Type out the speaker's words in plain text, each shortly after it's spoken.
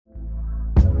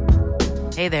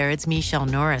Hey there, it's Michelle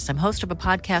Norris. I'm host of a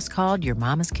podcast called Your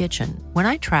Mama's Kitchen. When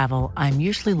I travel, I'm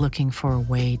usually looking for a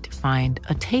way to find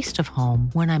a taste of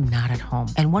home when I'm not at home.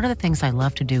 And one of the things I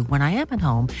love to do when I am at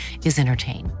home is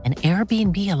entertain. And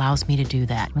Airbnb allows me to do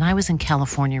that. When I was in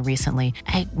California recently,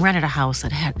 I rented a house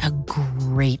that had a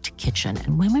great kitchen.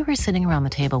 And when we were sitting around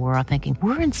the table, we were all thinking,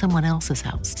 we're in someone else's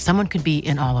house. Someone could be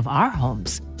in all of our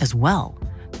homes as well.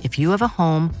 If you have a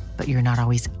home, but you're not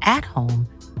always at home,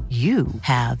 you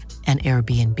have an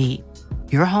Airbnb.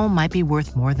 Your home might be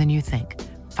worth more than you think.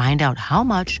 Find out how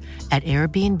much at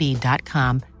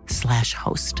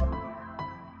airbnb.com/host.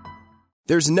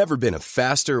 There's never been a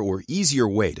faster or easier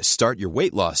way to start your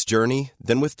weight loss journey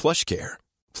than with PlushCare.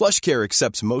 PlushCare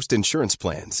accepts most insurance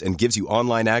plans and gives you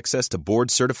online access to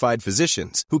board-certified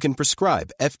physicians who can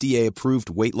prescribe FDA-approved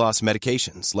weight loss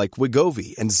medications like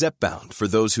Wegovy and Zepbound for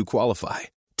those who qualify.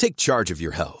 Take charge of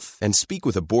your health and speak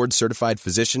with a board-certified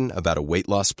physician about a weight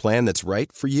loss plan that's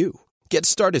right for you. Get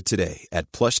started today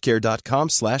at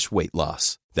plushcare.com/weight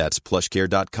loss. That's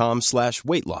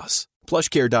plushcare.com/weight loss.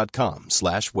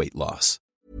 plushcare.com/weight loss.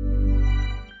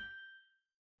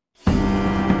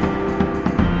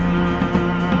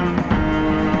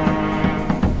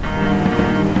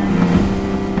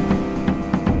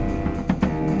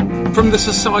 From the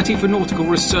Society for Nautical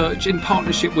Research in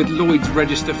partnership with Lloyd's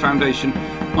Register Foundation,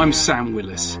 I'm Sam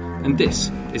Willis, and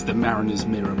this is the Mariner's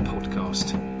Mirror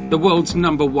podcast, the world's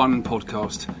 #1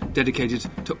 podcast dedicated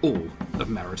to all of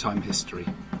maritime history.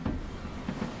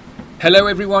 Hello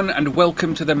everyone, and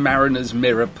welcome to the Mariner's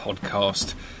Mirror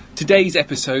podcast. Today's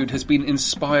episode has been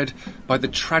inspired by the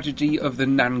tragedy of the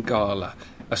Nanggala,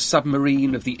 a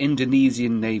submarine of the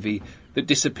Indonesian Navy that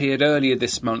disappeared earlier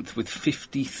this month with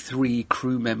 53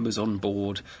 crew members on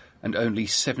board and only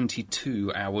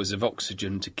 72 hours of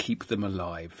oxygen to keep them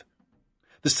alive.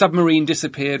 The submarine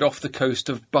disappeared off the coast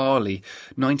of Bali,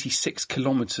 96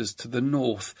 kilometres to the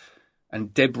north,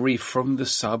 and debris from the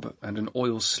sub and an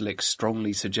oil slick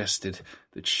strongly suggested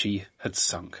that she had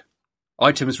sunk.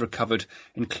 Items recovered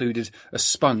included a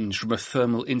sponge from a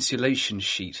thermal insulation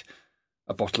sheet,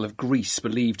 a bottle of grease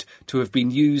believed to have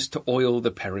been used to oil the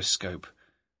periscope,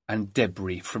 and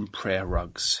debris from prayer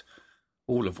rugs,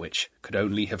 all of which could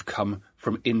only have come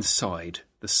from inside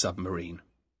the submarine.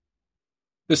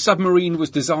 The submarine was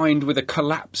designed with a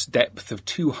collapse depth of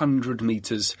 200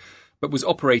 metres, but was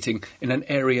operating in an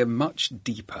area much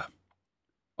deeper.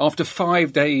 After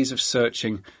 5 days of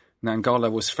searching, Nanggala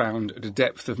was found at a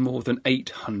depth of more than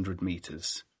 800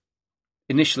 metres.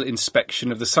 Initial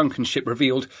inspection of the sunken ship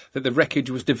revealed that the wreckage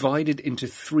was divided into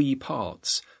 3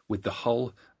 parts, with the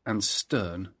hull and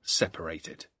stern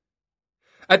separated.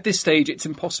 At this stage, it's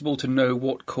impossible to know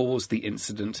what caused the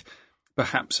incident,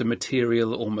 perhaps a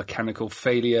material or mechanical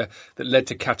failure that led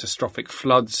to catastrophic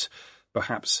floods,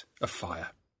 perhaps a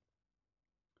fire.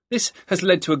 This has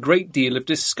led to a great deal of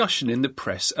discussion in the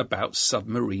press about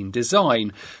submarine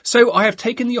design, so I have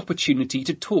taken the opportunity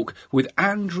to talk with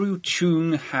Andrew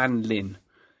Chung Han Lin.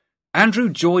 Andrew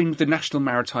joined the National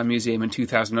Maritime Museum in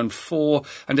 2004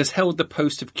 and has held the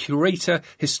post of curator,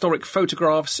 historic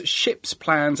photographs, ships,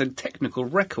 plans and technical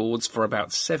records for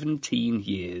about 17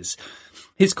 years.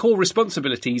 His core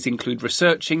responsibilities include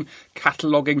researching,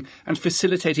 cataloguing and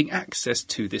facilitating access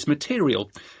to this material.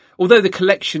 Although the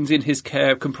collections in his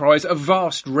care comprise a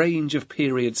vast range of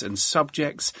periods and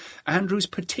subjects, Andrew's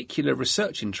particular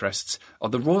research interests are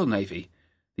the Royal Navy,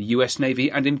 the US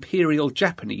Navy and Imperial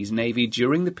Japanese Navy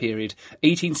during the period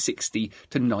 1860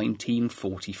 to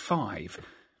 1945.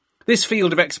 This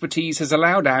field of expertise has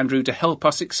allowed Andrew to help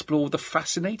us explore the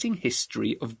fascinating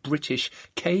history of British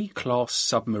K-class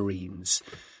submarines.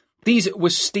 These were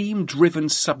steam-driven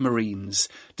submarines,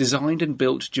 designed and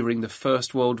built during the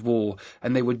First World War,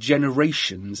 and they were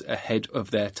generations ahead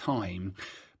of their time.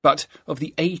 But of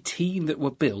the 18 that were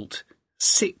built,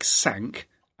 6 sank,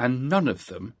 and none of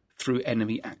them through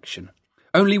enemy action.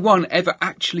 Only one ever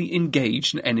actually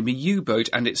engaged an enemy U-boat,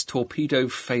 and its torpedo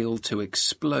failed to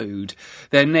explode.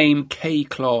 Their name,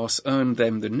 K-Class, earned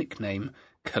them the nickname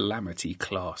Calamity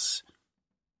Class.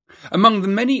 Among the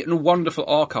many and wonderful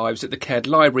archives at the Caird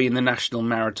Library in the National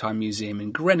Maritime Museum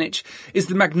in Greenwich is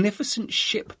the magnificent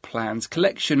ship plans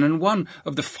collection, and one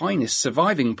of the finest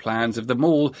surviving plans of them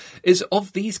all is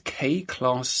of these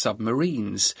K-class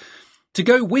submarines. To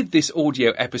go with this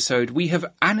audio episode, we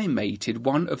have animated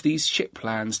one of these ship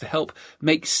plans to help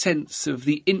make sense of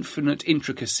the infinite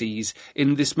intricacies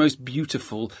in this most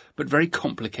beautiful but very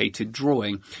complicated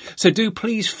drawing. So do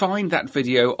please find that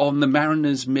video on the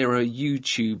Mariner's Mirror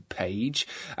YouTube page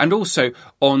and also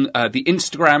on the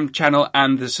Instagram channel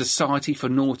and the Society for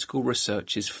Nautical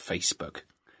Research's Facebook.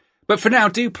 But for now,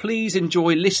 do please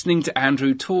enjoy listening to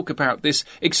Andrew talk about this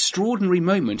extraordinary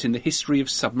moment in the history of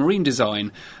submarine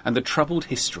design and the troubled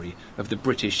history of the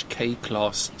British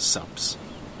K-class subs.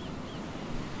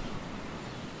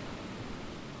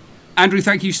 Andrew,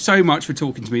 thank you so much for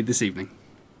talking to me this evening.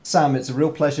 Sam, it's a real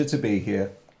pleasure to be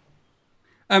here.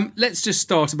 Let's just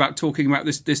start about talking about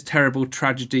this terrible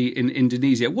tragedy in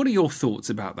Indonesia. What are your thoughts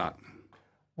about that?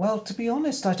 Well, to be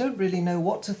honest, I don't really know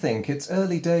what to think. It's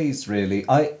early days, really.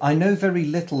 I know very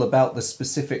little about the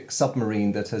specific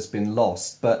submarine that has been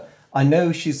lost, but I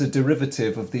know she's a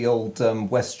derivative of the old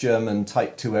West German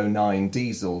Type 209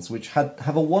 diesels, which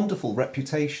have a wonderful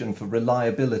reputation for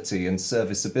reliability and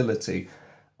serviceability.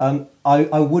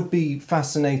 I would be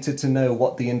fascinated to know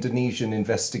what the Indonesian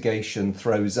investigation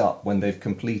throws up when they've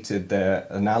completed their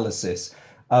analysis.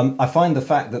 I find the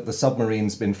fact that the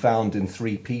submarine's been found in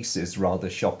 3 pieces rather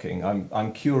shocking.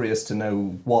 I'm curious to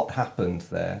know what happened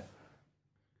there.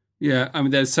 Yeah, I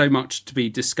mean, there's so much to be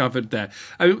discovered there.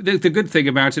 I mean, the good thing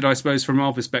about it, I suppose, from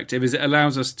our perspective, is it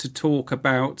allows us to talk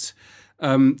about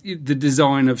the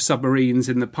design of submarines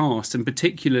in the past, and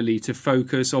particularly to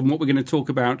focus on what we're going to talk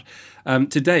about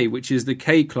today, which is the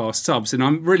K-class subs. And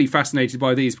I'm really fascinated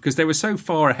by these because they were so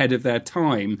far ahead of their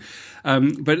time,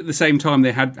 but at the same time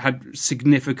they had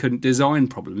significant design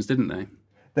problems, didn't they?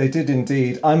 They did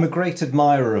indeed. I'm a great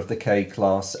admirer of the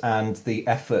K-class and the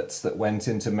efforts that went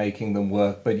into making them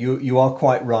work, but you are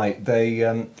quite right.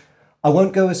 They I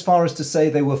won't go as far as to say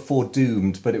they were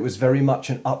foredoomed, but it was very much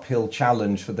an uphill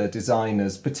challenge for their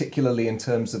designers, particularly in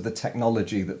terms of the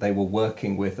technology that they were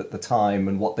working with at the time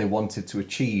and what they wanted to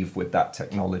achieve with that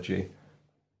technology.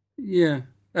 Yeah.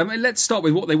 Let's start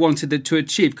with what they wanted to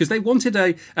achieve, because they wanted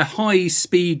a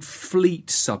high-speed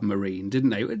fleet submarine, didn't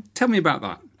they? Tell me about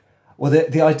that. Well,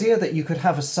 the idea that you could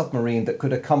have a submarine that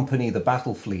could accompany the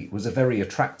battle fleet was a very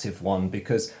attractive one,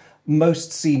 because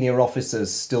most senior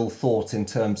officers still thought in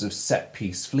terms of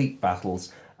set-piece fleet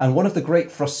battles. And one of the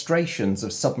great frustrations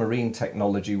of submarine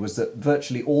technology was that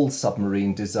virtually all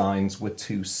submarine designs were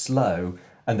too slow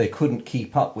and they couldn't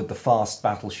keep up with the fast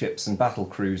battleships and battle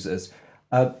cruisers.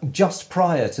 Just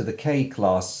prior to the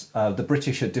K-class, the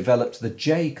British had developed the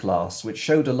J-class, which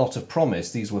showed a lot of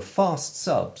promise. These were fast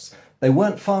subs. They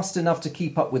weren't fast enough to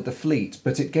keep up with the fleet,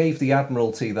 but it gave the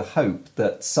Admiralty the hope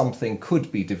that something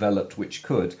could be developed which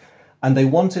could. And they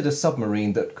wanted a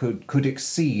submarine that could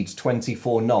exceed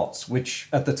 24 knots, which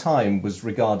at the time was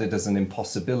regarded as an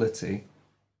impossibility.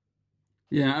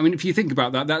 Yeah, I mean, if you think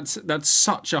about that, that's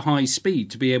such a high speed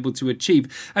to be able to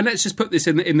achieve. And let's just put this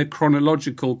in the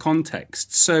chronological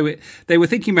context. So they were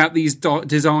thinking about these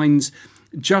designs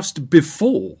just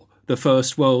before the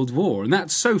First World War, and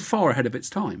that's so far ahead of its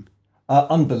time.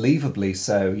 Unbelievably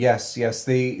so, yes.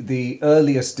 The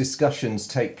earliest discussions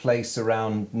take place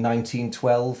around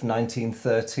 1912,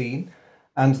 1913,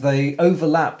 and they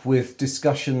overlap with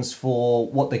discussions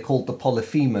for what they called the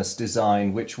Polyphemus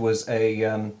design, which was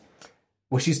well,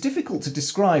 she's difficult to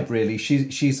describe, really.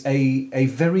 She's a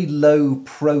very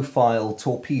low-profile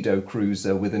torpedo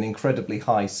cruiser with an incredibly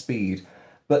high speed.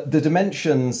 But the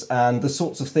dimensions and the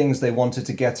sorts of things they wanted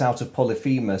to get out of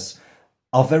Polyphemus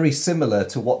are very similar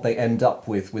to what they end up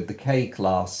with the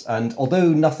K-class. And although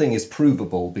nothing is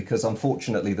provable, because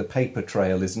unfortunately the paper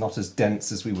trail is not as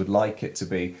dense as we would like it to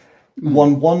be,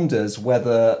 one wonders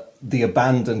whether the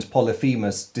abandoned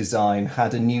Polyphemus design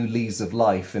had a new lease of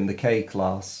life in the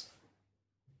K-class.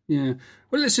 Yeah.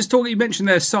 Well, let's just talk. You mentioned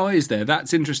their size there.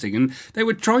 That's interesting. And they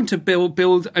were trying to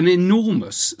build an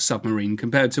enormous submarine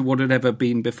compared to what had ever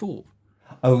been before.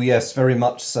 Oh, yes, very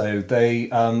much so. They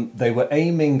were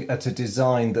aiming at a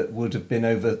design that would have been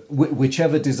over...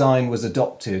 Whichever design was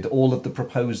adopted, all of the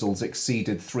proposals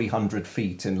exceeded 300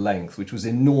 feet in length, which was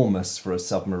enormous for a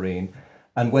submarine.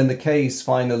 And when the Ks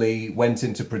finally went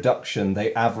into production,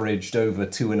 they averaged over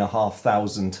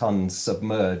 2,500 tons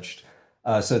submerged.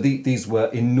 So these were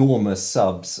enormous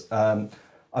subs. I'm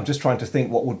just trying to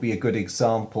think what would be a good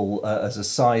example as a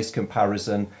size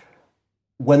comparison.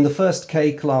 When the first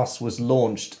K-class was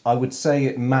launched, I would say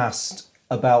it massed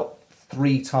about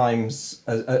 3 times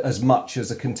as much as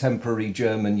a contemporary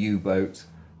German U-boat.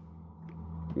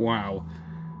 Wow.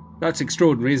 That's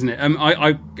extraordinary, isn't it?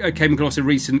 I came across a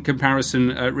recent comparison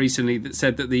recently that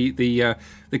said that the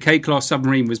K-class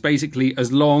submarine was basically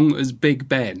as long as Big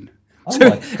Ben. Oh,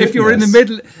 so if you're in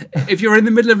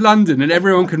the middle of London and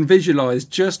everyone can visualise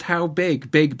just how big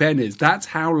Big Ben is, that's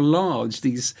how large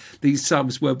these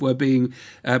subs were being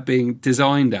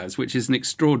designed as, which is an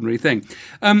extraordinary thing.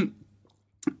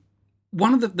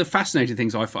 One of the fascinating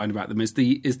things I find about them is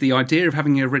the idea of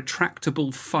having a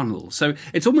retractable funnel. So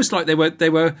it's almost like they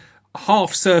were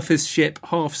half surface ship,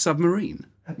 half submarine.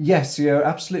 Yes, you're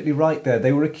absolutely right there.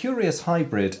 They were a curious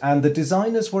hybrid, and the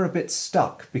designers were a bit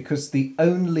stuck because the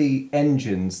only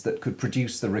engines that could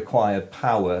produce the required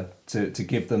power to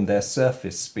give them their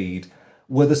surface speed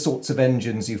were the sorts of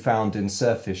engines you found in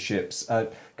surface ships.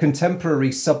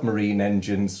 Contemporary submarine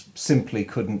engines simply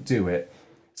couldn't do it.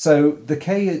 So the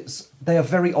they are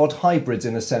very odd hybrids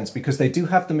in a sense because they do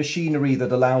have the machinery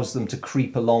that allows them to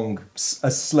creep along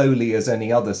as slowly as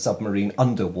any other submarine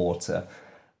underwater.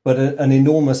 But an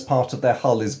enormous part of their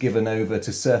hull is given over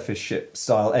to surface ship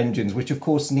style engines, which of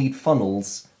course need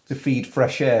funnels to feed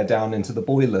fresh air down into the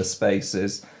boiler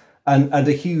spaces. And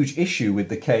a huge issue with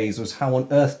the Ks was how on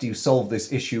earth do you solve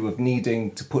this issue of needing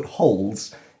to put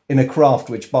holes in a craft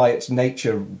which by its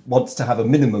nature wants to have a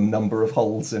minimum number of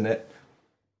holes in it?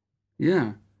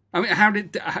 Yeah. I mean, how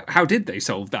did they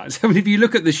solve that? I mean, if you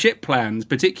look at the ship plans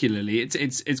particularly,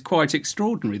 it's quite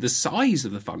extraordinary, the size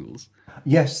of the funnels.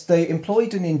 Yes, they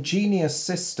employed an ingenious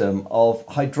system of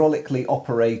hydraulically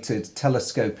operated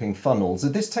telescoping funnels.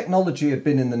 This technology had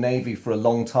been in the Navy for a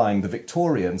long time. The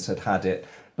Victorians had had it,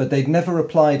 but they'd never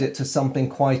applied it to something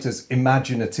quite as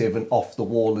imaginative and off the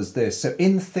wall as this. So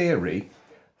in theory,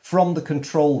 from the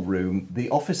control room, the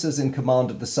officers in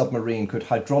command of the submarine could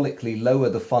hydraulically lower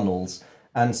the funnels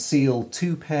and seal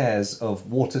two pairs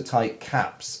of watertight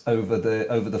caps over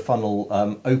the funnel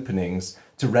openings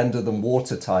to render them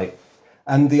watertight.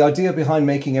 And the idea behind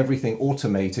making everything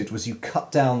automated was you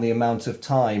cut down the amount of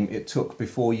time it took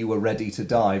before you were ready to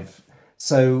dive.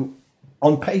 So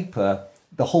on paper,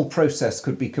 the whole process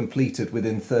could be completed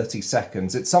within 30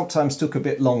 seconds. It sometimes took a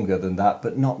bit longer than that,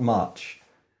 but not much.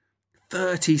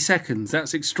 30 seconds,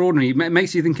 that's extraordinary. It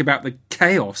makes you think about the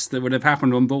chaos that would have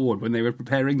happened on board when they were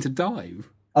preparing to dive.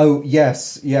 Oh,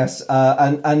 yes.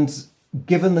 And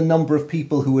given the number of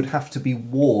people who would have to be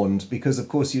warned, because of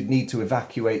course you'd need to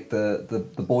evacuate the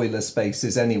boiler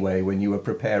spaces anyway when you were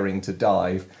preparing to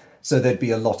dive. So there'd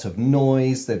be a lot of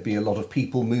noise, there'd be a lot of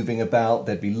people moving about,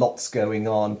 there'd be lots going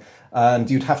on.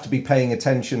 And you'd have to be paying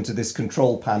attention to this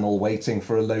control panel waiting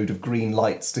for a load of green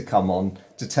lights to come on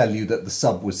to tell you that the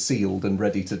sub was sealed and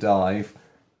ready to dive.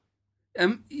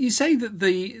 You say that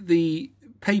the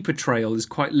paper trail is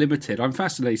quite limited. I'm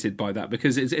fascinated by that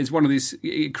because it's one of these,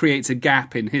 it creates a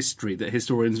gap in history that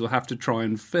historians will have to try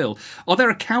and fill. Are there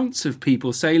accounts of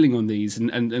people sailing on these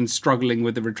and struggling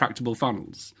with the retractable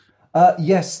funnels?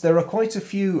 Yes, there are quite a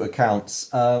few accounts.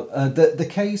 The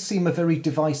Ks seem a very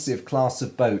divisive class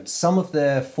of boats. Some of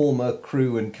their former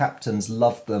crew and captains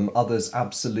loved them, others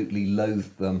absolutely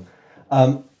loathed them.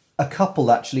 A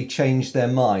couple actually changed their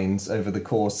minds over the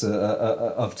course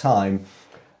of time.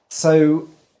 So,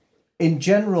 in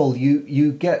general,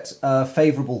 you get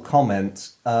favourable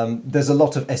comment. There's a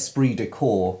lot of esprit de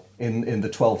corps in the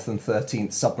 12th and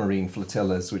 13th submarine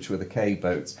flotillas, which were the K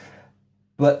boats.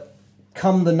 But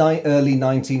come the early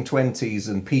 1920s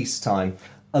and peacetime,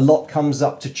 a lot comes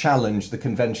up to challenge the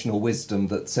conventional wisdom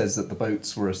that says that the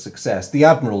boats were a success. The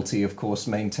Admiralty, of course,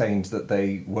 maintained that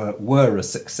they were a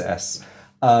success,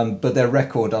 but their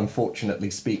record, unfortunately,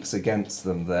 speaks against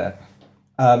them there.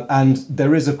 And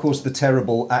there is, of course, the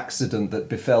terrible accident that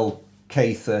befell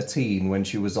K-13 when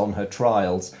she was on her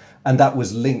trials, and that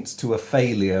was linked to a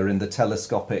failure in the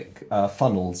telescopic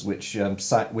funnels, which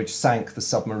sank the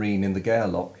submarine in the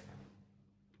Gareloch.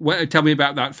 Well, tell me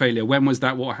about that failure. When was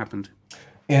that? What happened?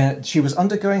 She was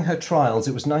undergoing her trials.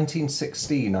 It was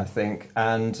 1916, I think,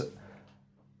 and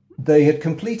they had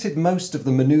completed most of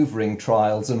the manoeuvring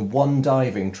trials and one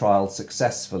diving trial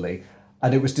successfully.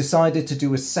 And it was decided to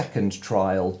do a second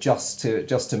trial just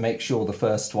to make sure the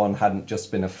first one hadn't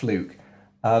just been a fluke.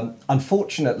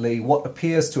 Unfortunately, what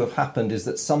appears to have happened is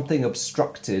that something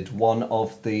obstructed one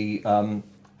of the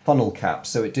funnel caps,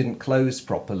 so it didn't close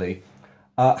properly.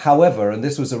 However, and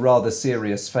this was a rather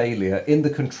serious failure, in the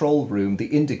control room, the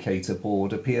indicator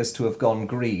board appears to have gone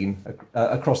green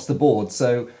across the board.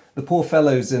 So the poor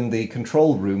fellows in the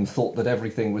control room thought that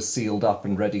everything was sealed up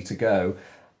and ready to go.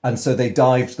 And so they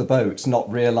dived the boat,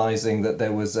 not realising that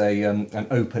there was an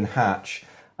open hatch.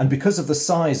 And because of the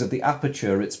size of the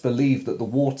aperture, it's believed that the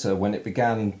water, when it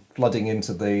began flooding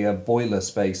into the boiler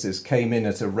spaces, came in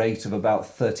at a rate of about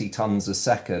 30 tonnes a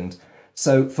second.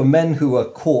 So for men who are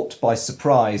caught by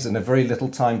surprise and have very little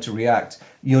time to react,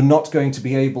 you're not going to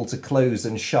be able to close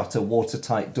and shut a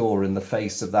watertight door in the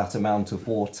face of that amount of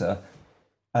water.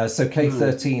 So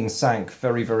K-13 sank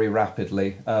very, very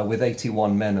rapidly with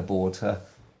 81 men aboard her.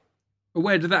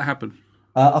 Where did that happen?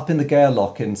 Up in the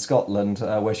Gareloch in Scotland,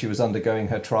 where she was undergoing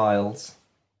her trials.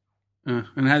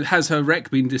 And has her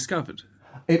wreck been discovered?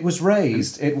 It was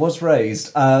raised. It was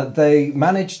raised. They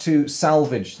managed to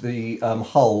salvage the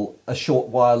hull a short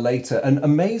while later, and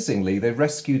amazingly, they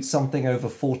rescued something over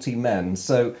 40 men.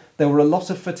 So there were a lot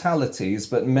of fatalities,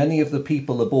 but many of the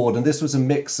people aboard, and this was a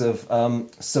mix of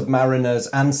submariners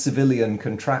and civilian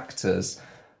contractors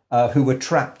who were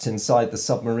trapped inside the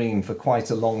submarine for quite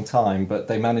a long time, but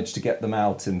they managed to get them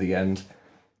out in the end.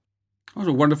 What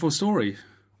a wonderful story.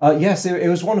 Yes, it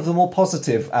was one of the more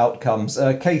positive outcomes.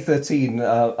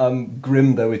 K-13,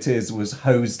 grim though it is, was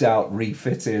hosed out,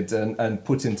 refitted, and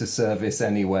put into service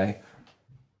anyway.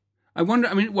 I wonder,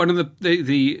 I mean, one of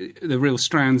the real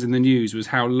strands in the news was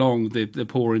how long the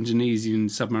poor Indonesian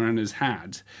submariners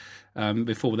had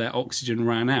before their oxygen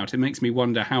ran out. It makes me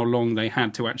wonder how long they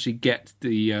had to actually get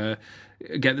the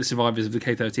survivors of the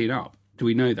K-13 up. Do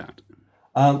we know that?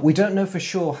 We don't know for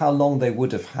sure how long they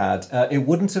would have had. It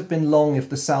wouldn't have been long if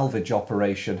the salvage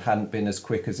operation hadn't been as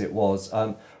quick as it was.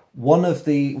 One of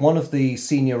the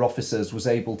senior officers was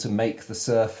able to make the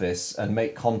surface and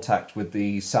make contact with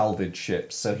the salvage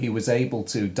ships, so he was able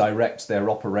to direct their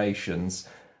operations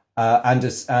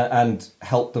and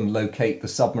help them locate the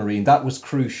submarine. That was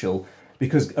crucial,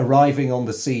 because arriving on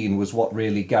the scene was what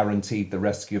really guaranteed the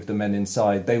rescue of the men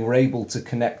inside. They were able to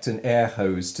connect an air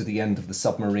hose to the end of the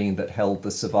submarine that held the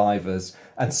survivors,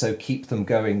 and so keep them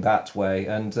going that way.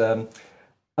 And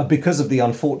because of the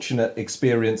unfortunate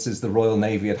experiences the Royal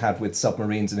Navy had had with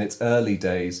submarines in its early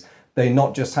days, they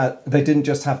didn't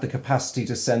just have the capacity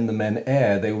to send the men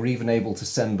air, they were even able to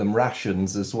send them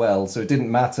rations as well. So it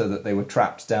didn't matter that they were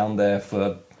trapped down there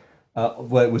for,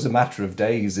 well, it was a matter of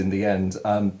days in the end.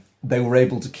 They were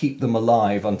able to keep them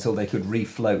alive until they could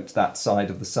refloat that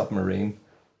side of the submarine.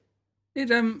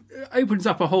 It opens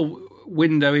up a whole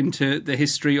window into the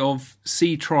history of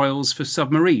sea trials for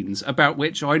submarines, about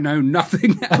which I know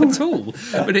nothing at all.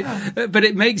 But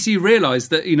it makes you realise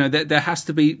that, you know, that there has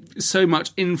to be so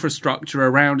much infrastructure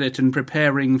around it and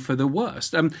preparing for the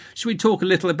worst. Should we talk a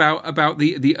little about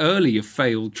the earlier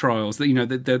failed trials, that, you know,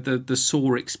 the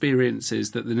sore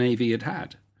experiences that the Navy had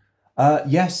had?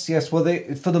 Yes. Well,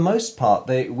 for the most part,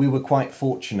 we were quite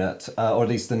fortunate, or at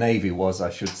least the Navy was, I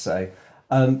should say.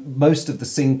 Most of the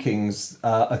sinkings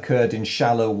occurred in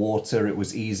shallow water. It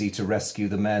was easy to rescue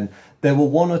the men. There were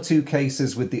one or two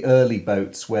cases with the early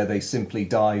boats where they simply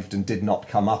dived and did not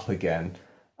come up again,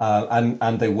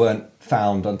 and they weren't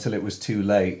found until it was too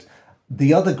late.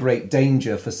 The other great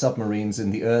danger for submarines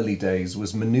in the early days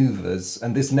was manoeuvres,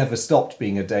 and this never stopped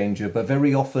being a danger, but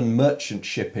very often merchant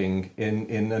shipping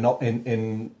in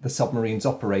the submarine's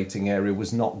operating area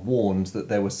was not warned that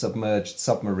there were submerged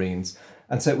submarines.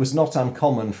 And so it was not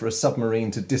uncommon for a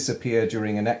submarine to disappear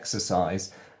during an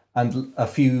exercise, and a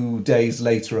few days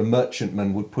later a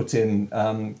merchantman would put in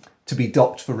to be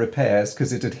docked for repairs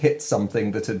because it had hit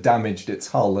something that had damaged its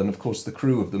hull, and of course the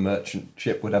crew of the merchant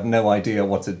ship would have no idea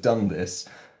what had done this.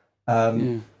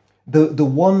 The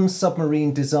one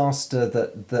submarine disaster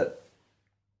that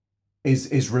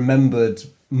is remembered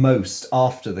most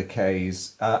after the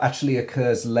Ks actually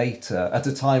occurs later, at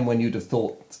a time when you'd have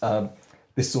thought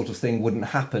this sort of thing wouldn't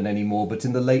happen anymore. But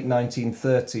in the late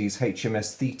 1930s,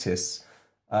 HMS Thetis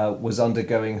was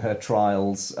undergoing her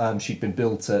trials. She'd been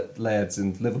built at Laird's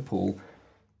in Liverpool,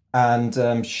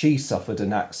 and she suffered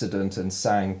an accident and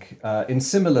sank in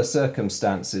similar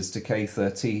circumstances to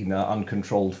K-13,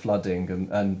 uncontrolled flooding,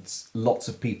 and lots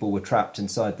of people were trapped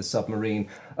inside the submarine.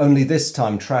 Only this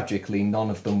time, tragically, none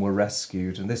of them were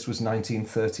rescued, and this was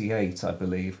 1938, I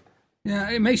believe.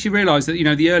 Yeah, it makes you realise that, you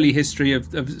know, the early history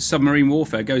of submarine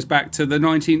warfare goes back to the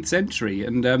 19th century,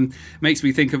 and makes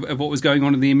me think of what was going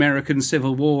on in the American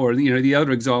Civil War, and, you know, the other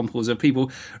examples of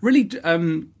people really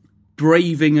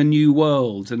braving a new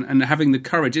world and having the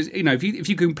courage. You know, if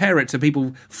you compare it to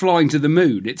people flying to the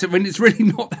moon, it's really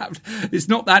not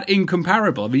that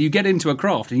incomparable. I mean, you get into a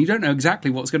craft and you don't know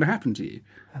exactly what's going to happen to you.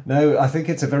 No, I think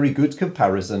it's a very good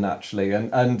comparison, actually.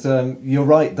 And you're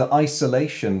right, the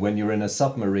isolation when you're in a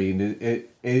submarine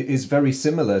it is very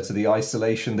similar to the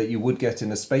isolation that you would get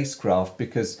in a spacecraft,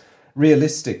 because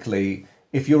realistically,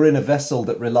 if you're in a vessel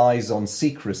that relies on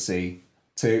secrecy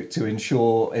to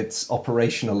ensure its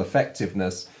operational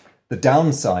effectiveness, the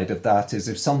downside of that is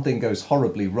if something goes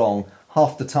horribly wrong,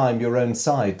 half the time your own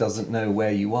side doesn't know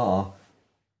where you are.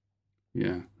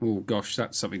 Yeah. Oh gosh,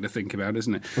 that's something to think about,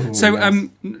 isn't it? Ooh, so, yes.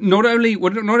 Not only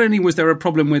was there a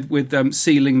problem with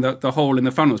sealing the hole in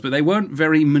the funnels, but they weren't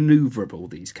very manoeuvrable,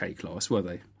 these K-class, were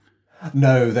they?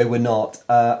 No, they were not.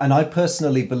 And I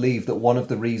personally believe that one of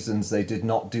the reasons they did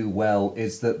not do well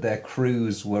is that their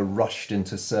crews were rushed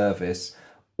into service.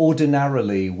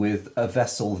 Ordinarily, with a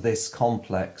vessel this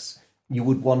complex, you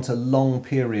would want a long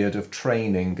period of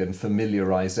training and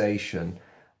familiarization.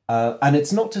 And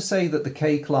it's not to say that the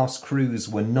K-class crews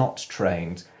were not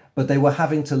trained, but they were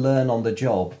having to learn on the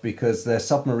job because their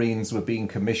submarines were being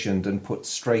commissioned and put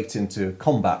straight into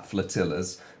combat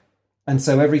flotillas. And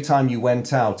so every time you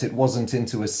went out, it wasn't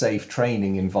into a safe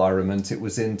training environment. It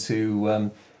was into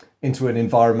an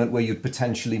environment where you'd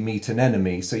potentially meet an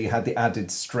enemy. So you had the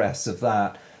added stress of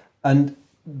that. And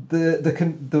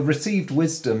the received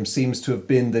wisdom seems to have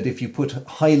been that if you put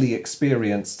highly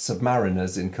experienced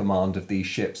submariners in command of these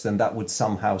ships, then that would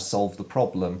somehow solve the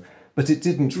problem. But it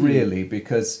didn't really,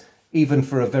 because even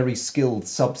for a very skilled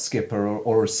sub-skipper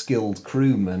or a skilled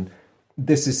crewman,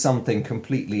 this is something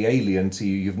completely alien to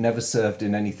you. You've never served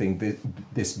in anything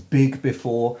this big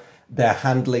before. Their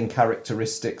handling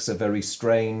characteristics are very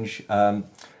strange.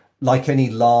 Like any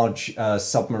large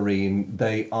submarine,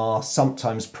 they are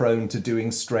sometimes prone to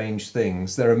doing strange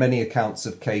things. There are many accounts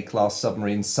of K-class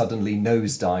submarines suddenly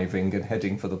nosediving and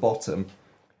heading for the bottom.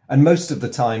 And most of the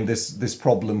time, this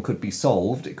problem could be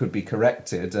solved, it could be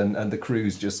corrected, and the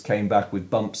crews just came back with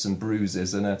bumps and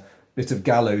bruises and a bit of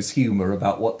gallows humour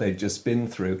about what they'd just been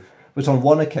through. But on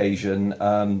one occasion,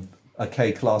 a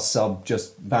K-class sub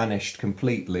just vanished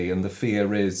completely, and the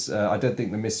fear is, I don't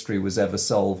think the mystery was ever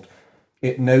solved.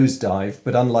 It nosedived,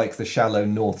 but unlike the shallow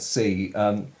North Sea,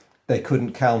 they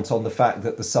couldn't count on the fact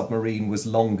that the submarine was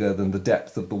longer than the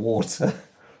depth of the water.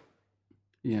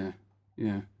 Yeah.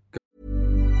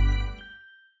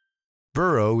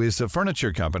 Burrow is a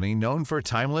furniture company known for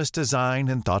timeless design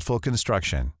and thoughtful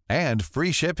construction, and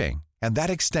free shipping, and that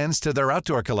extends to their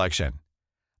outdoor collection.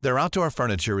 Their outdoor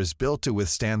furniture is built to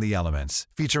withstand the elements,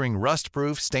 featuring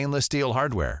rust-proof stainless steel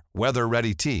hardware,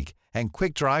 weather-ready teak, and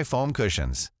quick-dry foam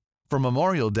cushions. For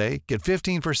Memorial Day, get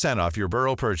 15% off your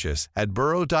Burrow purchase at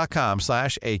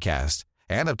burrow.com/ACAST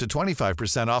and up to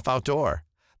 25% off outdoor.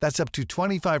 That's up to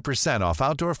 25% off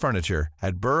outdoor furniture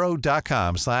at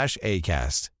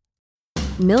burrow.com/ACAST.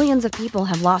 Millions of people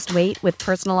have lost weight with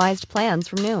personalized plans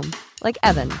from Noom, like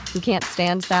Evan, who can't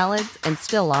stand salads and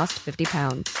still lost 50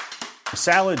 pounds.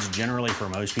 Salads generally for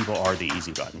most people are the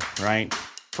easy button, right?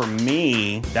 For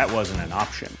me, that wasn't an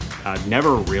option. I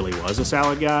never really was a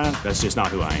salad guy. That's just not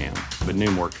who I am. But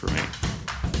Noom worked for me.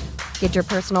 Get your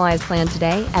personalized plan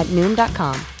today at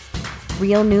Noom.com.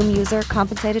 Real Noom user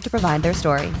compensated to provide their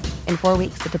story. In 4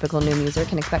 weeks, the typical Noom user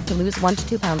can expect to lose 1 to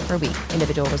 2 pounds per week.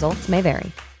 Individual results may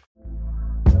vary.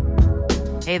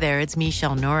 Hey there, it's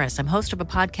Michelle Norris. I'm host of a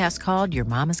podcast called Your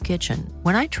Mama's Kitchen.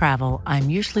 When I travel, I'm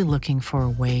usually looking for a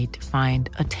way to find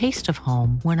a taste of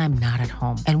home when I'm not at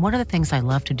home. And one of the things I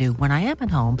love to do when I am at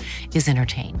home is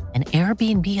entertain. And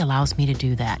Airbnb allows me to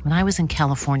do that. When I was in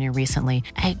California recently,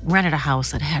 I rented a house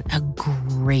that had a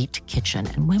great kitchen.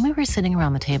 And when we were sitting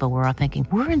around the table, we were all thinking,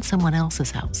 we're in someone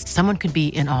else's house. Someone could be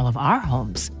in all of our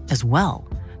homes as well.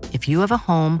 If you have a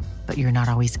home, but you're not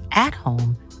always at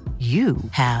home, you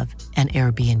have an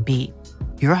Airbnb.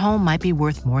 Your home might be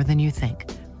worth more than you think.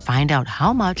 Find out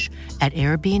how much at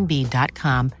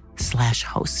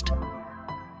airbnb.com/host.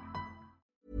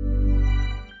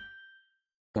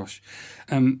 Gosh.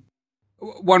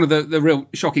 One of the real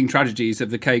shocking tragedies of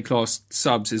the K-class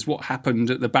subs is what happened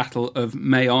at the Battle of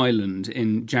May Island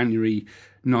in January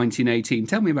 1918.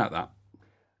 Tell me about that.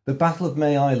 The Battle of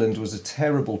May Island was a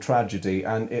terrible tragedy,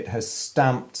 and it has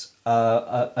stamped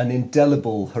an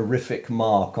indelible, horrific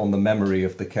mark on the memory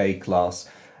of the K-class.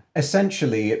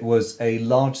 Essentially, it was a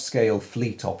large-scale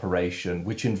fleet operation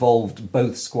which involved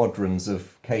both squadrons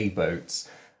of K-boats.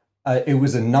 It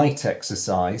was a night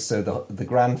exercise, so the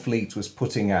Grand Fleet was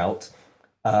putting out,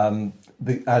 and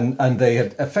they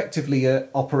had effectively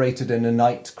operated in a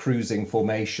night cruising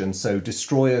formation. So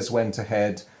destroyers went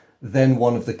ahead, then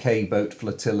one of the K-boat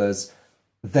flotillas,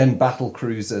 then battle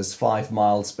cruisers 5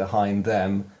 miles behind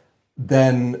them,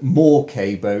 then more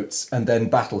K-boats, and then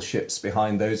battleships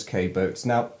behind those K-boats.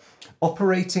 Now,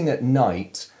 operating at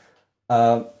night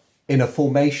in a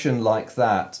formation like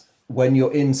that, when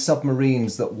you're in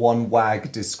submarines that one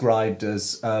wag described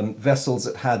as vessels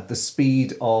that had the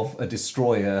speed of a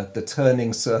destroyer, the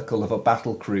turning circle of a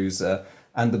battle cruiser,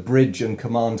 and the bridge and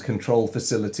command control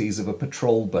facilities of a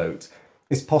patrol boat,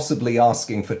 is possibly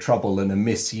asking for trouble and a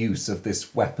misuse of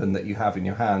this weapon that you have in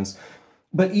your hands.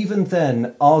 But even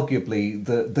then, arguably,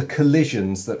 the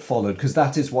collisions that followed, because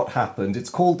that is what happened. It's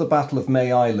called the Battle of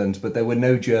May Island, but there were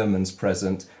no Germans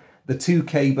present. The 2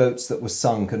 K-boats that were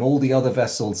sunk and all the other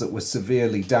vessels that were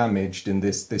severely damaged in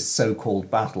this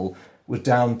so-called battle were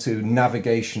down to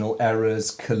navigational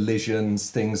errors, collisions,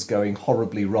 things going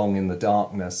horribly wrong in the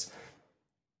darkness.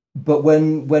 But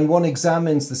when one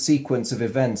examines the sequence of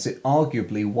events, it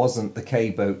arguably wasn't the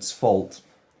K-boat's fault,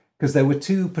 because there were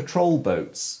 2 patrol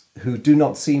boats who do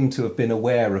not seem to have been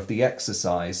aware of the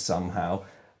exercise somehow,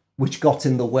 which got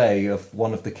in the way of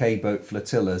one of the K-boat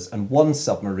flotillas, and one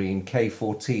submarine,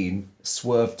 K-14,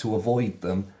 swerved to avoid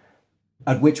them,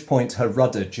 at which point her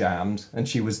rudder jammed, and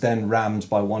she was then rammed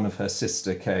by one of her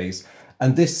sister Ks.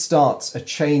 And this starts a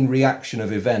chain reaction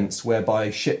of events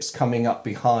whereby ships coming up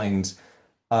behind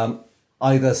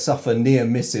either suffer near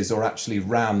misses or actually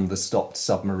ram the stopped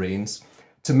submarines.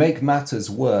 To make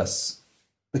matters worse,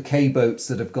 the K-boats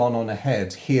that have gone on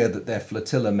ahead hear that their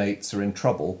flotilla mates are in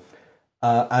trouble,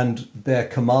 and their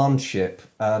command ship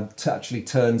actually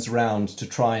turns round to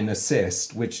try and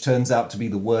assist, which turns out to be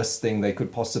the worst thing they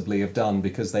could possibly have done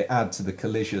because they add to the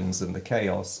collisions and the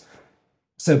chaos.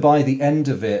 So by the end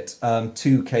of it,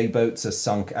 2 K-boats are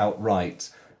sunk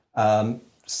outright.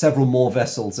 Several more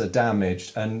vessels are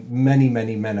damaged, and many,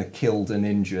 many men are killed and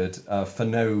injured for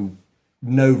no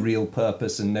real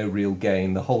purpose and no real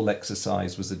gain. The whole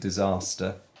exercise was a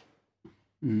disaster.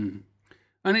 Mm.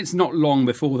 And it's not long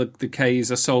before the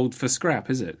Ks are sold for scrap,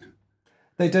 is it?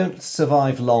 They don't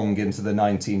survive long into the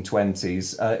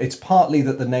 1920s. It's partly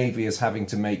that the Navy is having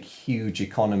to make huge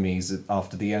economies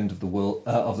after the end of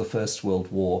the First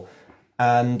World War,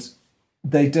 and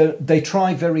they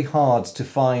try very hard to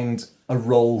find a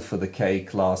role for the K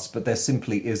class, but there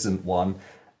simply isn't one,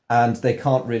 and they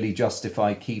can't really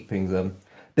justify keeping them.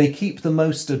 They keep the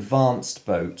most advanced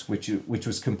boat, which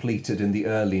was completed in the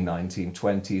early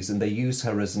 1920s, and they use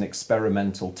her as an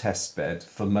experimental testbed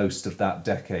for most of that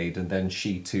decade, and then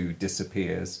she too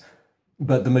disappears.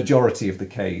 But the majority of the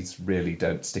Ks really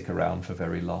don't stick around for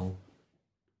very long.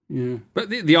 Yeah, but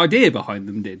the idea behind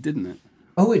them didn't it?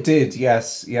 Oh, it did,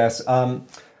 yes.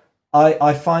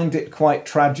 I find it quite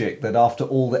tragic that after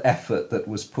all the effort that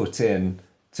was put in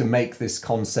to make this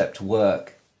concept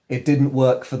work, it didn't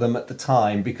work for them at the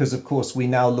time, because, of course, we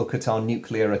now look at our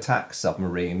nuclear attack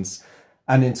submarines,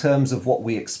 and in terms of what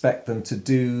we expect them to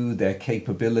do, their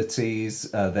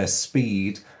capabilities, their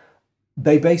speed,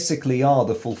 they basically are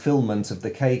the fulfillment of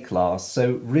the K-class.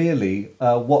 So really,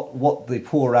 what the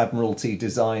poor Admiralty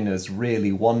designers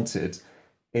really wanted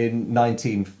in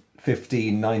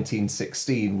 1915,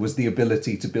 1916 was the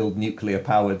ability to build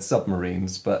nuclear-powered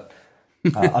submarines, but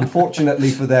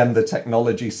unfortunately for them, the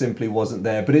technology simply wasn't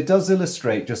there. But it does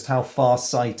illustrate just how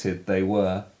far-sighted they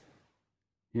were.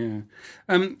 Yeah.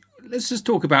 Let's just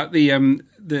talk about the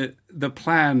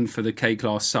plan for the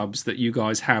K-class subs that you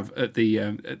guys have at the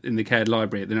in the Caird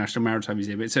Library at the National Maritime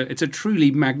Museum. It's a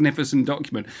truly magnificent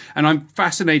document, and I'm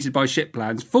fascinated by ship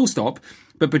plans, full stop,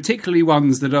 but particularly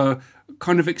ones that are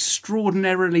kind of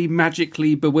extraordinarily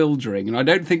magically bewildering, and I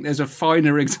don't think there's a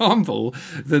finer example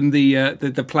than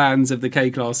the plans of the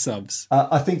K-class subs.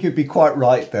 I think you'd be quite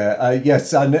right there.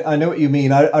 Yes, I know what you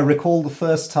mean. I recall the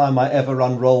first time I ever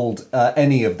unrolled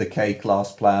any of the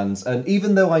K-class plans, and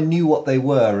even though I knew what they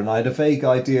were and I had a vague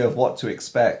idea of what to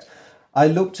expect, I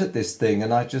looked at this thing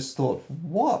and I just thought,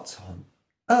 what on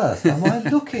earth am I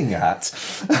looking at?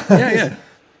 Yeah.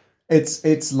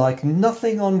 It's like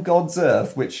nothing on God's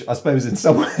earth, which I suppose in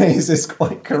some ways is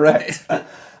quite correct.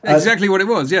 Exactly what it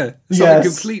was, yeah. Something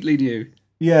completely new.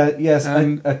 Yes,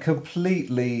 a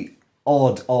completely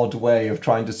odd way of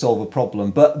trying to solve a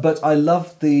problem. But I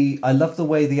love the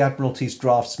way the Admiralty's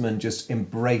draftsmen just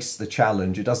embrace the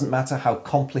challenge. It doesn't matter how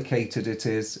complicated it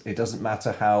is. It doesn't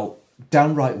matter how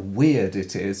downright weird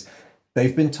it is.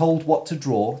 They've been told what to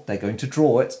draw, they're going to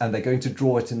draw it, and they're going to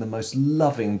draw it in the most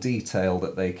loving detail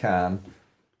that they can.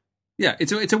 Yeah,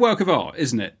 it's a work of art,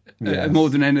 isn't it? Yes. More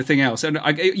than anything else. And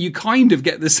you kind of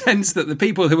get the sense that the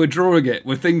people who were drawing it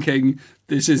were thinking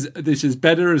this is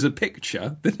better as a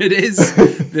picture than it is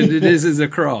as a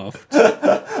craft.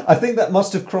 I think that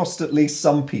must have crossed at least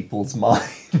some people's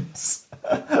minds.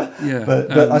 Yeah,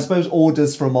 but I suppose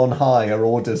orders from on high are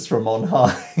orders from on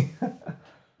high.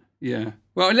 Yeah.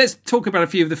 Well, let's talk about a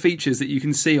few of the features that you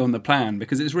can see on the plan,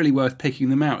 because it's really worth picking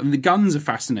them out. And the guns are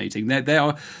fascinating. They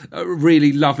are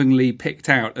really lovingly picked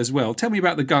out as well. Tell me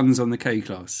about the guns on the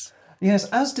K-class. Yes,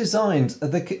 as designed,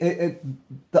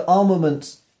 the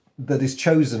armament that is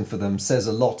chosen for them says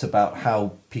a lot about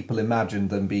how people imagined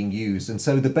them being used. And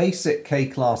so the basic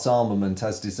K-class armament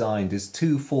as designed is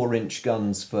 2 4-inch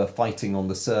guns for fighting on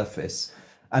the surface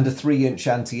and a 3-inch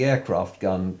anti-aircraft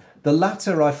gun. The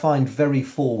latter I find very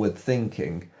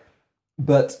forward-thinking,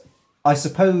 but I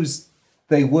suppose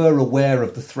they were aware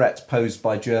of the threat posed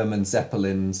by German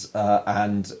Zeppelins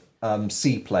and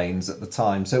seaplanes at the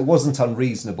time, so it wasn't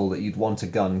unreasonable that you'd want a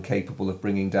gun capable of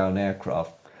bringing down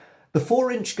aircraft. The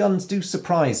 4-inch guns do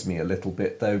surprise me a little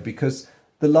bit, though, because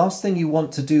the last thing you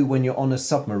want to do when you're on a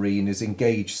submarine is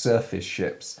engage surface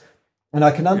ships. And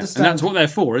I can understand. And that's what they're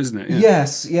for, isn't it? Yeah.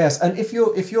 Yes. And if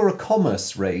you're a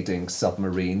commerce raiding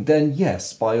submarine, then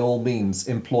yes, by all means,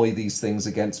 employ these things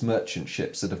against merchant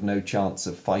ships that have no chance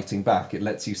of fighting back. It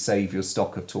lets you save your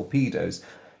stock of torpedoes.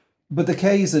 But the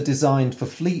Ks are designed for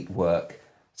fleet work,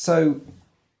 so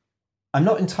I'm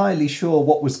not entirely sure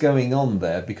what was going on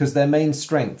there, because their main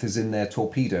strength is in their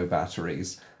torpedo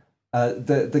batteries.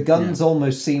 The guns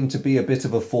almost seem to be a bit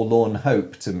of a forlorn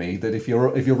hope to me, that if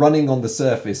you're running on the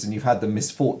surface and you've had the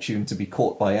misfortune to be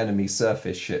caught by enemy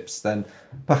surface ships, then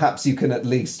perhaps you can at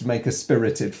least make a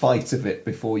spirited fight of it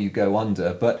before you go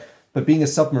under. But being a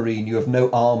submarine, you have no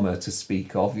armour to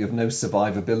speak of, you have no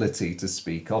survivability to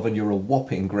speak of, and you're a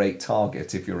whopping great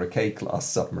target if you're a K-class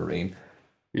submarine.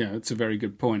 Yeah, that's a very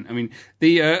good point. I mean,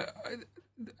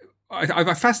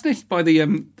 I'm fascinated by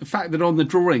the fact that on the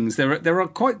drawings there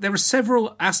are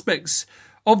several aspects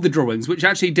of the drawings which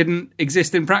actually didn't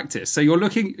exist in practice. So you're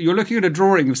looking at a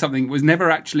drawing of something that was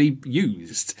never actually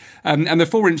used, and the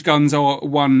 4-inch guns are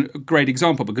one great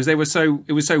example, because it was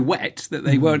so wet that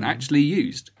they weren't actually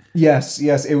used. Yes,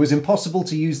 it was impossible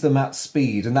to use them at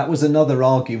speed, and that was another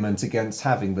argument against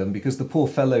having them, because the poor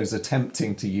fellows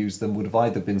attempting to use them would have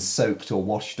either been soaked or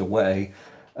washed away,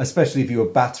 especially if you were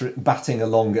batting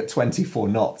along at 24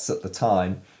 knots at the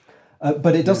time.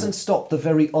 But it doesn't stop the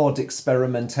very odd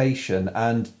experimentation,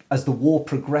 and as the war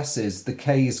progresses, the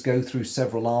Ks go through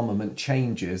several armament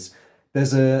changes.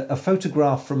 There's a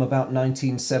photograph from about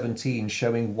 1917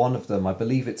 showing one of them, I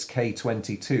believe it's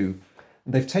K-22.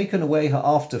 They've taken away her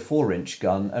after 4-inch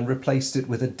gun and replaced it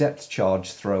with a depth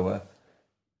charge thrower,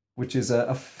 which is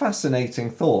a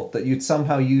fascinating thought, that you'd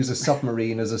somehow use a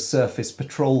submarine as a surface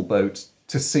patrol boat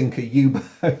to sink a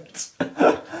U-boat.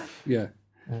 Yeah,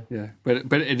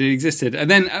 but it existed, and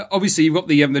then obviously you've got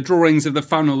the drawings of the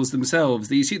funnels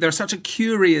themselves. You see, they're such a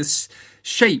curious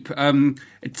shape.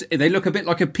 They look a bit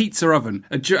like a pizza oven,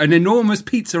 an enormous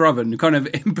pizza oven, kind of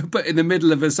put in the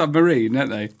middle of a submarine, don't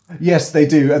they? Yes, they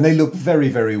do, and they look very,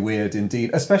 very weird indeed.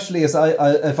 Especially as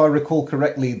if I recall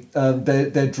correctly,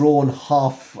 they're drawn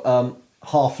half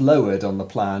lowered on the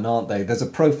plan, aren't they? There's a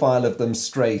profile of them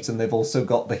straight, and they've also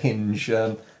got the hinge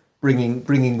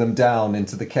bringing them down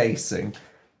into the casing.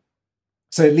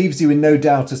 So it leaves you in no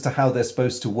doubt as to how they're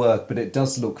supposed to work, but it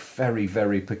does look very,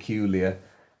 very peculiar.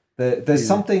 There's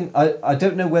something, I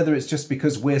don't know whether it's just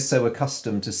because we're so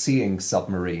accustomed to seeing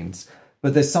submarines,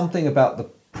 but there's something about the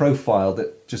profile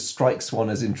that just strikes one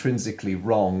as intrinsically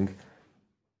wrong.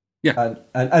 Yeah.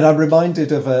 And I'm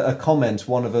reminded of a comment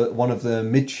one of the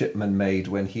midshipmen made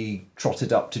when he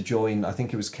trotted up to join, I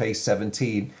think it was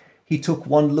K-17. He took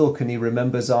one look and he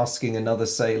remembers asking another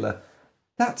sailor,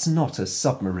 "That's not a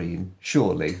submarine,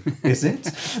 surely, is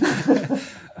it?"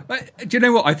 But do you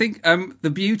know what? I think the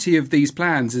beauty of these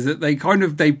plans is that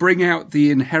they bring out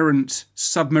the inherent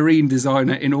submarine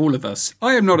designer in all of us.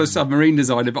 I am not a submarine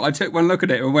designer, but I took one look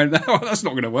at it and went, "Oh, that's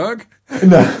not going to work."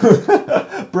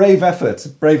 No, brave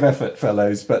effort,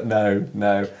 fellows. But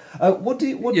no.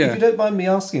 If you don't mind me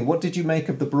asking, what did you make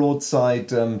of the broadside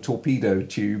torpedo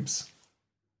tubes?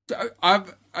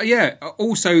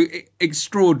 Also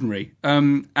extraordinary,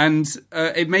 and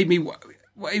it made me.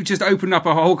 It just opened up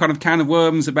a whole kind of can of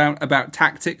worms about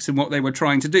tactics and what they were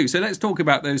trying to do. So let's talk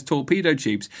about those torpedo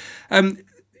tubes.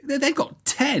 They've got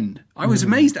 10. I was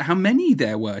amazed at how many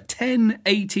there were. 10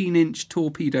 18-inch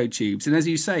torpedo tubes, and as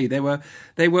you say, they were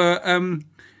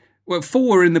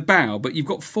 4 in the bow, but you've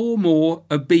got 4 more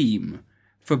abeam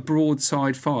for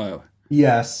broadside fire.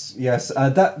 Yes.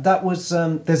 That was.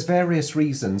 There's various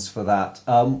reasons for that.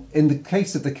 In the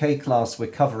case of the K-class, we're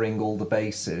covering all the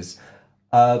bases,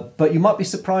 but you might be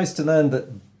surprised to learn that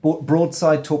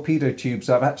broadside torpedo tubes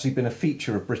have actually been a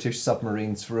feature of British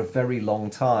submarines for a very long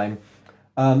time.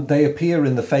 They appear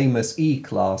in the famous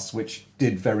E-class, which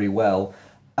did very well,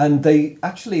 and they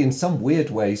actually, in some weird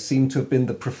way, seem to have been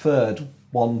the preferred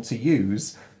one to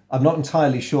use. I'm not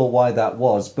entirely sure why that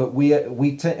was, but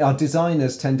our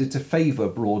designers tended to favour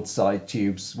broadside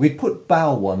tubes. We'd put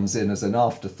bow ones in as an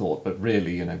afterthought, but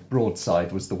really,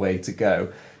 broadside was the way to go.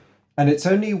 And it's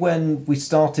only when we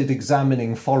started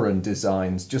examining foreign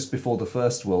designs just before the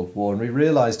First World War, and we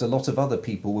realised a lot of other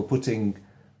people were putting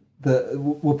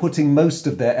most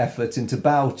of their effort into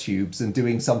bow tubes and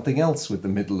doing something else with the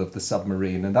middle of the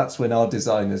submarine. And that's when our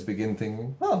designers begin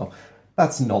thinking, "Oh,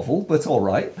 that's novel, but all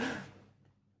right."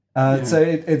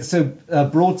 So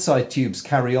broadside tubes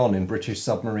carry on in British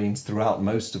submarines throughout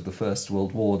most of the First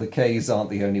World War. The Ks aren't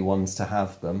the only ones to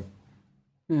have them.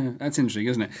 Yeah, that's interesting,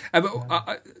 isn't it?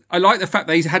 But I like the fact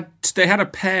they had a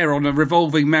pair on a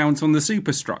revolving mount on the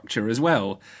superstructure as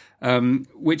well.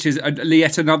 which is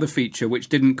yet another feature which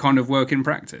didn't kind of work in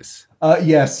practice.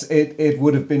 Yes, it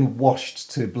would have been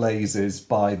washed to blazes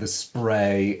by the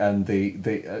spray, and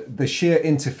the sheer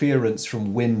interference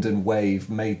from wind and wave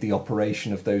made the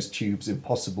operation of those tubes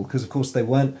impossible, because of course they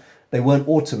weren't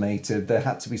automated. There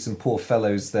had to be some poor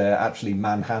fellows there actually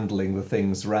manhandling the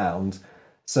things round.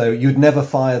 So you'd never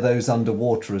fire those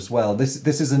underwater as well.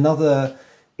 This is another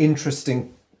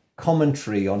interesting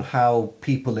commentary on how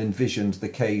people envisioned the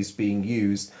Ks being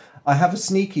used. I have a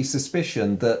sneaky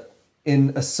suspicion that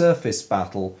in a surface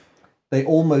battle, they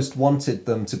almost wanted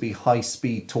them to be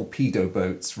high-speed torpedo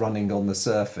boats running on the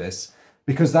surface,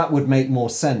 because that would make more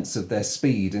sense of their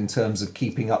speed in terms of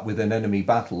keeping up with an enemy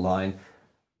battle line.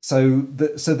 So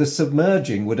the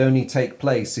submerging would only take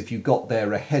place if you got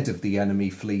there ahead of the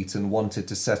enemy fleet and wanted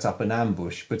to set up an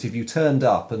ambush. But if you turned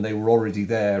up and they were already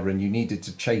there and you needed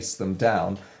to chase them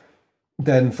down,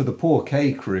 then for the poor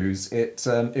K crews, it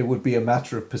would be a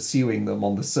matter of pursuing them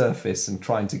on the surface and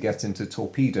trying to get into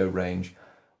torpedo range.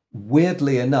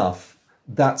 Weirdly enough,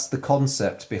 that's the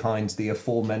concept behind the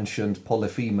aforementioned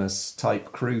Polyphemus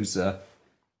type cruiser,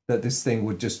 that this thing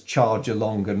would just charge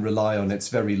along and rely on its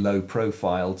very low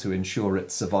profile to ensure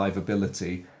its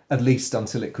survivability, at least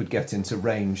until it could get into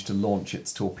range to launch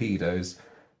its torpedoes.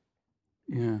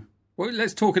 Yeah. Well,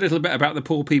 let's talk a little bit about the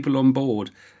poor people on board.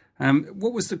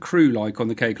 What was the crew like on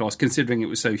the K-Class, considering it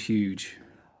was so huge?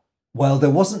 Well, there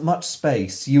wasn't much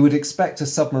space. You would expect a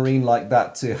submarine like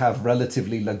that to have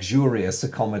relatively luxurious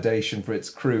accommodation for its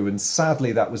crew, and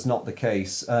sadly that was not the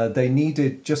case. They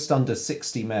needed just under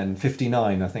 60 men,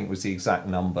 59 I think was the exact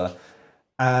number,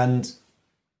 and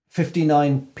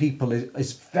 59 people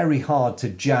is very hard to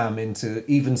jam into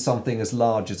even something as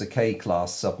large as a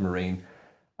K-Class submarine,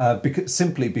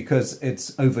 simply because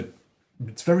it's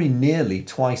very nearly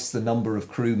twice the number of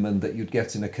crewmen that you'd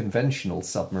get in a conventional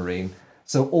submarine.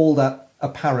 So all that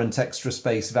apparent extra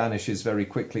space vanishes very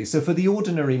quickly. So for the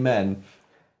ordinary men,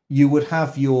 you would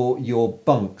have your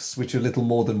bunks, which are little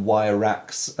more than wire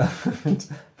racks, and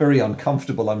very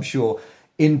uncomfortable, I'm sure,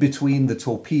 in between the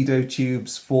torpedo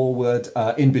tubes forward,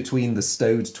 in between the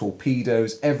stowed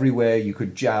torpedoes, everywhere you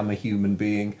could jam a human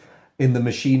being. In the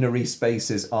machinery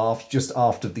spaces aft, just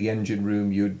aft of the engine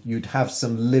room, you'd have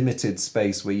some limited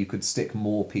space where you could stick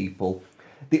more people.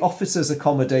 The officers'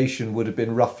 accommodation would have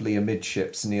been roughly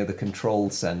amidships near the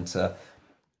control centre,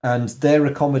 and their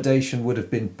accommodation would have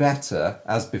been better,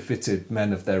 as befitted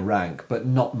men of their rank, but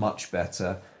not much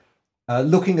better.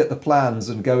 Looking at the plans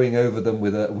and going over them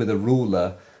with a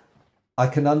ruler, I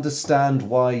can understand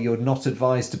why you're not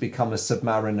advised to become a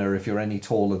submariner if you're any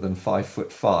taller than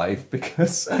 5'5",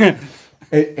 because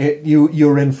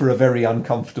you're in for a very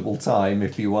uncomfortable time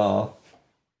if you are.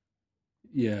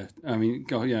 Yeah, I mean,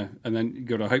 God, yeah, and then you've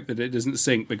got to hope that it doesn't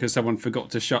sink because someone forgot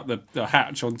to shut the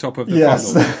hatch on top of the funnel.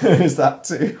 Yes, there's that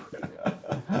too.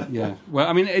 Yeah, well,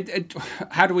 I mean,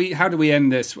 how do we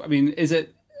end this? I mean,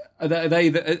 are they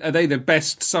the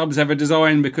best subs ever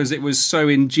designed because it was so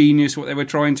ingenious what they were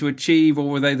trying to achieve, or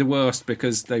were they the worst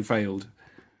because they failed?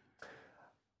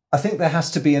 I think there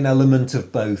has to be an element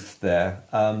of both there.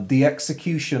 The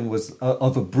execution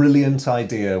of a brilliant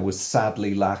idea was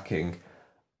sadly lacking.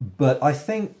 But I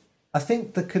think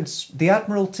the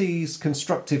Admiralty's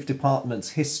constructive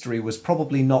department's history was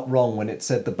probably not wrong when it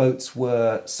said the boats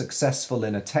were successful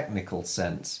in a technical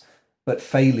sense, but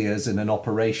failures in an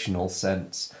operational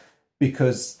sense,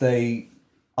 because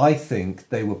I think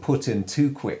they were put in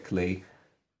too quickly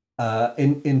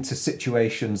into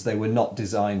situations they were not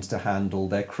designed to handle.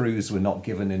 Their crews were not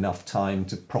given enough time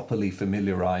to properly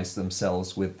familiarise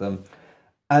themselves with them.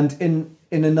 And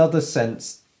in another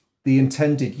sense, the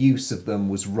intended use of them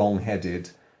was wrong-headed.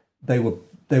 They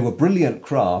were brilliant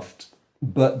craft,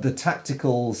 but the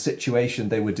tactical situation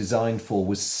they were designed for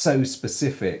was so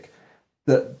specific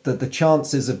that the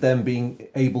chances of them being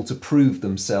able to prove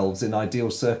themselves in ideal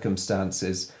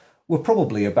circumstances were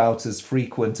probably about as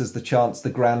frequent as the chance the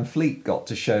Grand Fleet got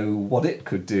to show what it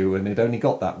could do, and it only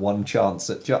got that one chance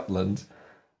at Jutland.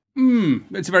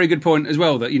 It's a very good point as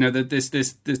well, that that this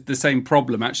the same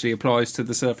problem actually applies to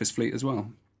the surface fleet as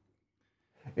well.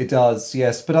 It does,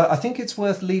 yes. But I think it's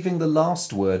worth leaving the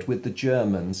last word with the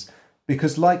Germans,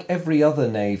 because like every other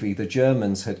navy, the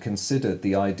Germans had considered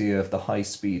the idea of the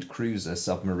high-speed cruiser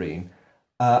submarine,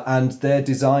 and their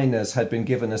designers had been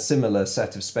given a similar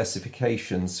set of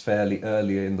specifications fairly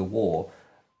early in the war.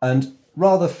 And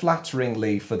rather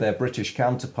flatteringly for their British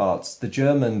counterparts, the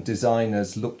German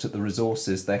designers looked at the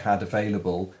resources they had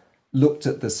available, looked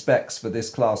at the specs for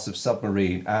this class of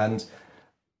submarine, and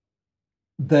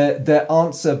their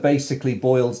answer basically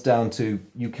boils down to,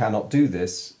 you cannot do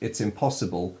this, it's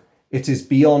impossible. It is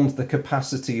beyond the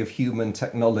capacity of human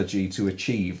technology to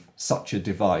achieve such a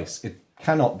device. It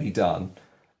cannot be done.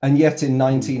 And yet in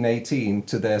 1918,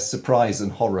 to their surprise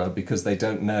and horror, because they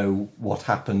don't know what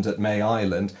happened at May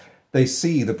Island, they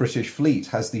see the British fleet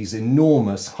has these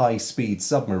enormous high-speed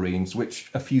submarines, which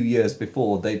a few years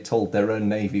before they'd told their own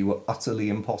navy were utterly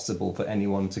impossible for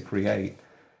anyone to create.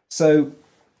 So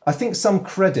I think some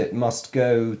credit must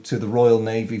go to the Royal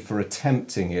Navy for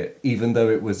attempting it, even though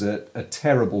it was a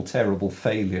terrible, terrible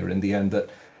failure in the end that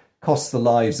cost the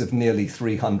lives of nearly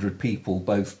 300 people,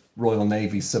 both Royal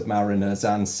Navy submariners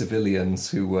and civilians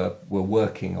who were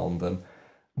working on them.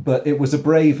 But it was a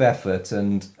brave effort,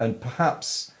 and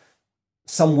perhaps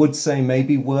some would say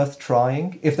maybe worth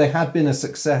trying. If they had been a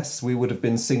success, we would have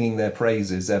been singing their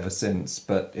praises ever since,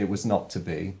 but it was not to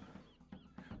be.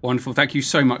 Wonderful. Thank you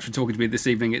so much for talking to me this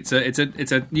evening. It's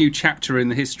a new chapter in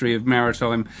the history of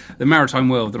the maritime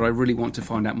world that I really want to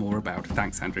find out more about.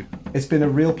 Thanks, Andrew. It's been a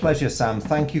real pleasure, Sam.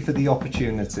 Thank you for the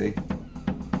opportunity.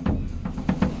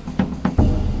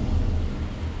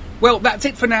 Well, that's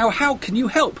it for now. How can you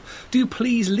help? Do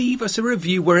please leave us a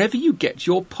review wherever you get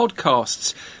your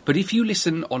podcasts. But if you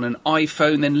listen on an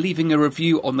iPhone, then leaving a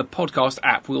review on the podcast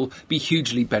app will be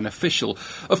hugely beneficial.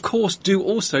 Of course, do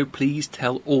also please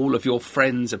tell all of your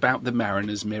friends about the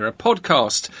Mariner's Mirror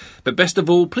podcast. But best of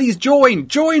all, please join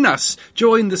us.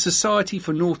 Join the Society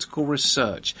for Nautical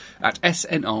Research at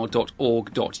snr.org.uk,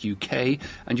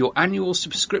 and your annual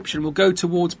subscription will go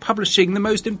towards publishing the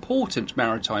most important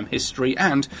maritime history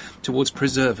and towards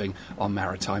preserving our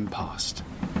maritime past.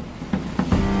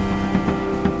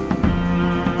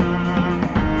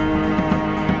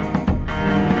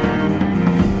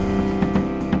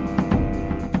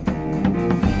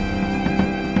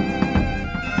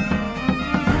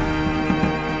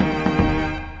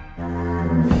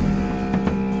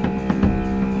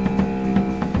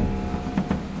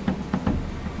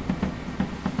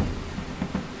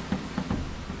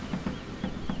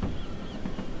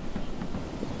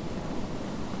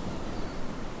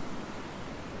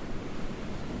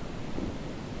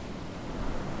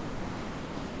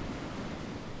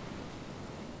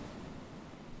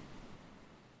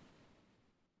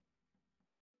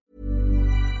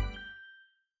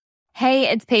 Hey,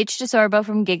 it's Paige DeSorbo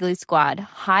from Giggly Squad.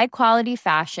 High quality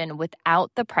fashion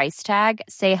without the price tag.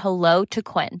 Say hello to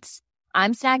Quince.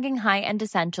 I'm snagging high-end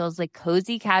essentials like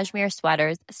cozy cashmere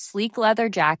sweaters, sleek leather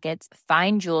jackets,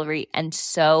 fine jewelry, and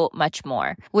so much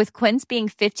more. With Quince being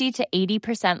 50 to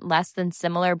 80% less than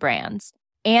similar brands.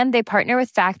 And they partner with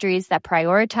factories that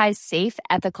prioritize safe,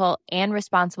 ethical, and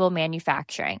responsible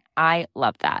manufacturing. I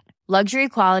love that. Luxury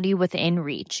quality within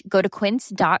reach. Go to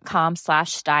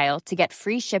quince.com/style to get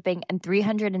free shipping and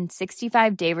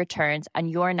 365-day returns on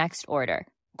your next order.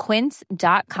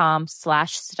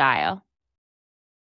 Quince.com/style.